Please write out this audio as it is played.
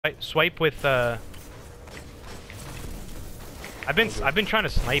Swipe with I've been trying to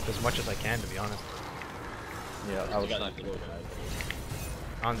snipe as much as I can, to be honest. Yeah, I was sniping.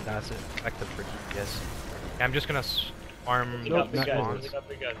 That's effective for DPS. Yeah, I'm just gonna farm Nope, not spawns.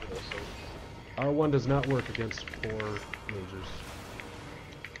 R1 does not work against 4 lasers.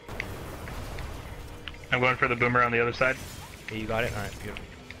 I'm going for the boomer on the other side. Okay, you got it? Alright, beautiful.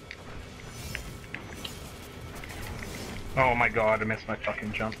 Oh my god, I missed my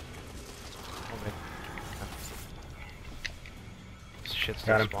fucking jump. Okay. This shit's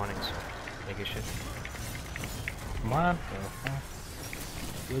still spawning, so make it shit. Come on.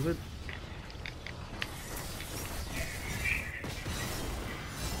 Wizard?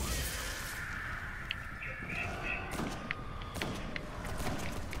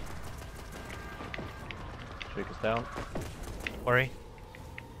 Shake us down. KORY.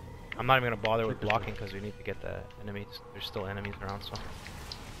 I'm not even gonna bother with blocking because we need to get the enemies. There's still enemies around, so.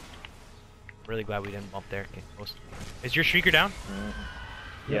 Really glad we didn't bump there. Okay, close. Is your Shrieker down?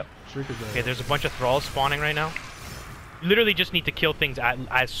 Yep. Shrieker's down. Okay, there's a bunch of thralls spawning right now. You literally just need to kill things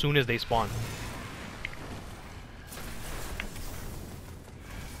as soon as they spawn.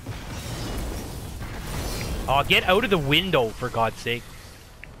 Oh, get out of the window, for God's sake.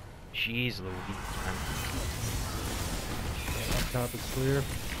 Jeez Louise, man. Up top is clear.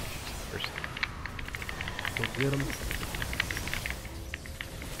 First. Go get him.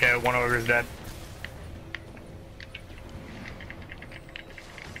 Okay, one ogre's dead.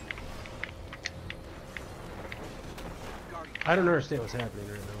 I don't understand what's happening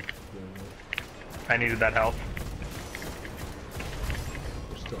right now. I needed that health.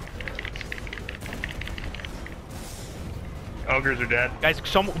 We're still Ogres are dead. Guys,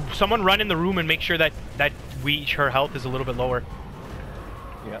 someone run in the room and make sure that her health is a little bit lower.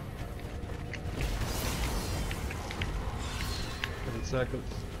 Yep. 7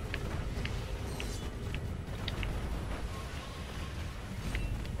 seconds.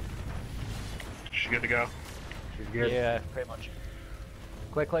 She's good to go. She's good. Yeah, pretty much.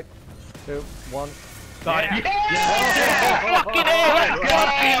 Click, click. 2, 1. Got it. Yeah! Fucking A!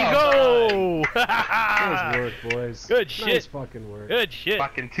 Fucking go! Nice work, boys. Good shit. Nice fucking work. Good shit.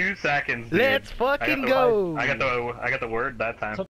 Fucking 2 seconds, dude. Let's fucking go. I got the word that time.